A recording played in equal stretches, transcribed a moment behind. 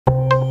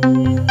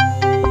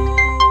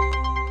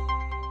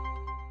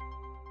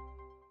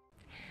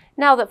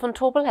Now that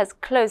Vontobel has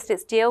closed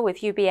its deal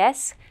with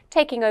UBS,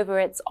 taking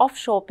over its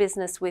offshore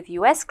business with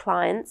US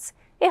clients,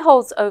 it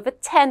holds over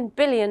 $10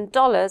 billion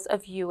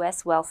of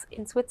US wealth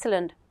in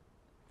Switzerland.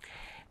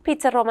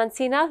 Peter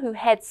Romanzina, who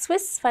heads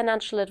Swiss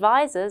Financial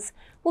Advisors,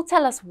 will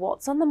tell us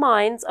what's on the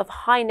minds of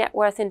high net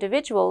worth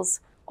individuals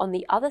on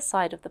the other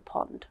side of the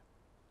pond.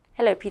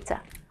 Hello,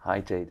 Peter.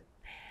 Hi, Jade.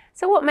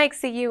 So what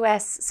makes the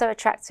US so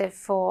attractive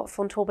for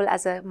Vontobel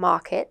as a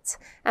market?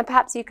 And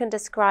perhaps you can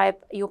describe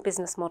your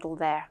business model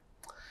there.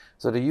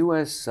 So the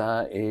US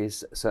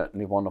is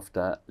certainly one of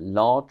the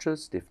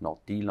largest, if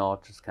not the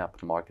largest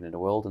capital market in the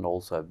world, and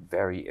also a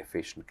very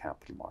efficient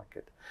capital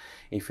market.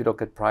 If you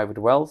look at private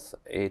wealth,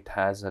 it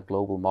has a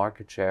global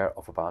market share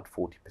of about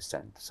 40%.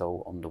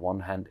 So on the one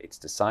hand, it's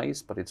the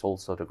size, but it's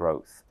also the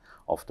growth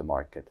of the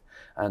market.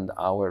 And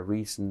our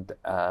recent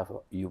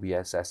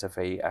UBS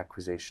SFA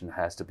acquisition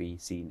has to be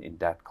seen in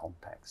that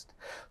context.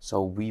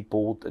 So we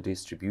bought a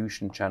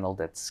distribution channel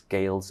that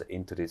scales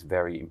into this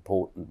very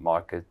important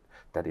market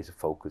that is a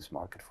focus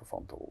market for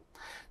Vontobel.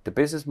 The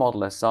business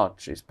model as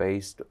such is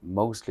based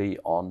mostly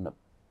on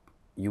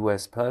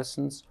US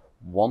persons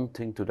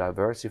wanting to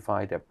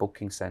diversify their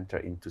booking center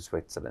into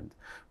Switzerland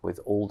with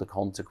all the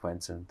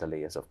consequences and the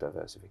layers of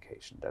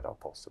diversification that are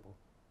possible.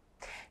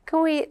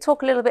 Can we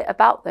talk a little bit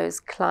about those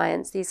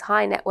clients, these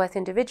high net worth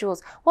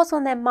individuals? What's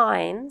on their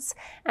minds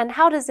and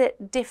how does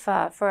it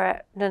differ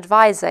for an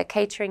advisor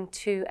catering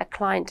to a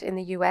client in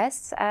the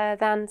US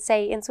than,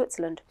 say, in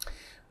Switzerland?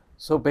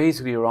 So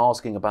basically you're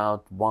asking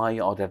about why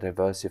are they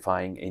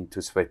diversifying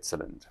into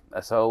Switzerland?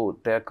 So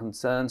their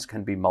concerns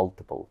can be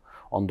multiple.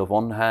 On the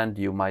one hand,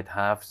 you might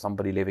have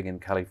somebody living in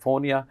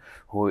California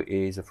who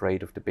is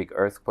afraid of the big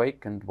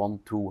earthquake and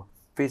want to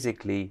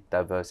physically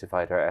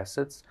diversify their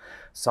assets.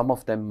 Some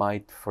of them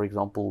might, for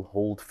example,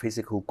 hold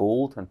physical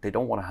gold and they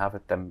don't want to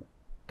have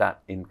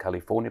that in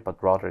California,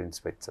 but rather in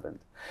Switzerland.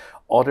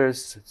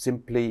 Others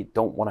simply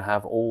don't want to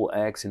have all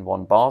eggs in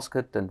one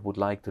basket and would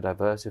like to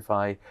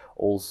diversify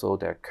also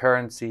their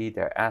currency,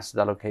 their asset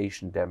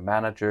allocation, their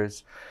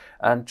managers,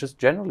 and just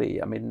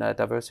generally, I mean,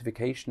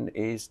 diversification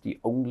is the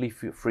only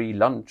free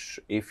lunch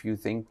if you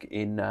think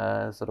in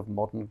sort of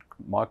modern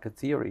market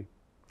theory.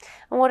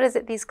 And what is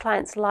it these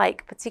clients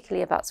like,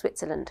 particularly about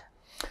Switzerland?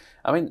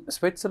 I mean,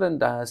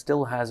 Switzerland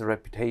still has a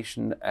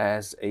reputation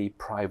as a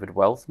private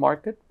wealth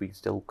market. We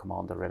still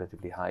command a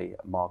relatively high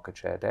market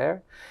share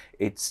there.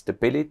 Its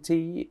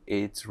stability,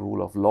 its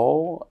rule of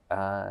law.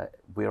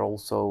 We're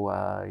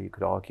also, you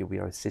could argue, we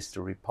are a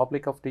sister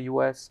republic of the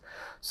US.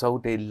 So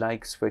they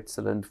like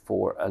Switzerland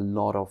for a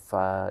lot of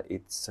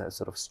its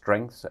sort of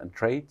strengths and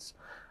traits.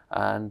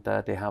 And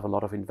they have a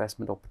lot of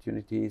investment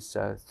opportunities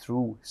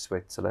through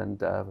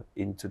Switzerland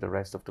into the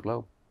rest of the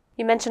globe.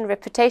 You mentioned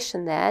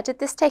reputation there. Did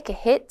this take a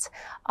hit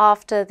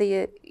after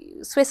the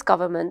Swiss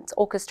government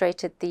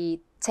orchestrated the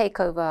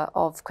takeover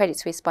of Credit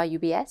Suisse by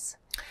UBS?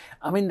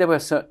 I mean, there were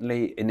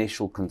certainly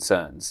initial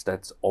concerns,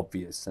 that's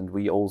obvious. And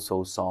we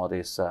also saw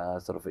this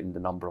sort of in the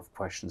number of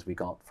questions we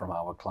got from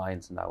our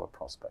clients and our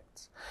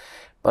prospects.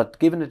 But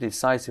given the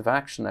decisive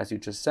action, as you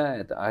just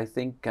said, I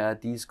think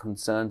these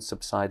concerns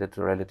subsided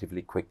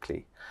relatively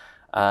quickly.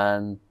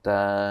 And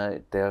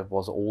there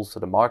was also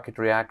the market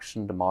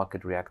reaction. The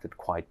market reacted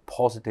quite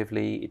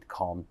positively. It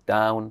calmed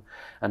down.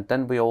 And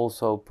then we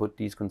also put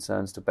these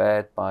concerns to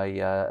bed by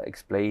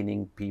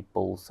explaining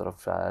people sort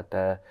of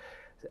the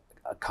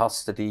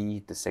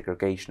custody, the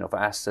segregation of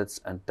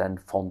assets, and then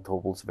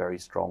Vontobel's very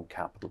strong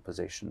capital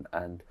position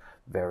and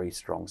very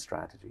strong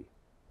strategy.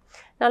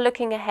 Now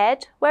looking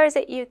ahead, where is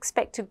it you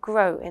expect to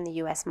grow in the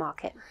US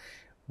market?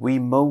 We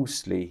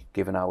mostly,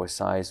 given our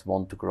size,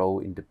 want to grow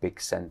in the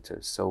big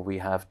centers. So we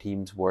have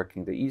teams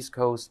working the East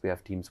Coast, we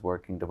have teams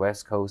working the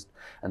West Coast,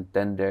 and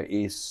then there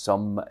is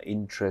some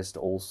interest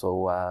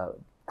also,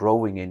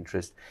 growing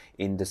interest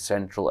in the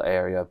central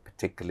area,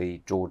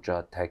 particularly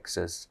Georgia,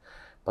 Texas,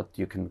 but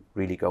you can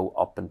really go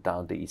up and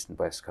down the East and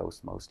West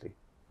Coast mostly.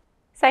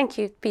 Thank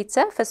you,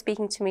 Peter, for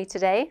speaking to me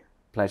today.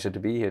 Pleasure to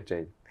be here,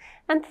 Jade.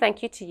 And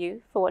thank you to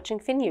you for watching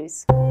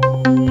finews.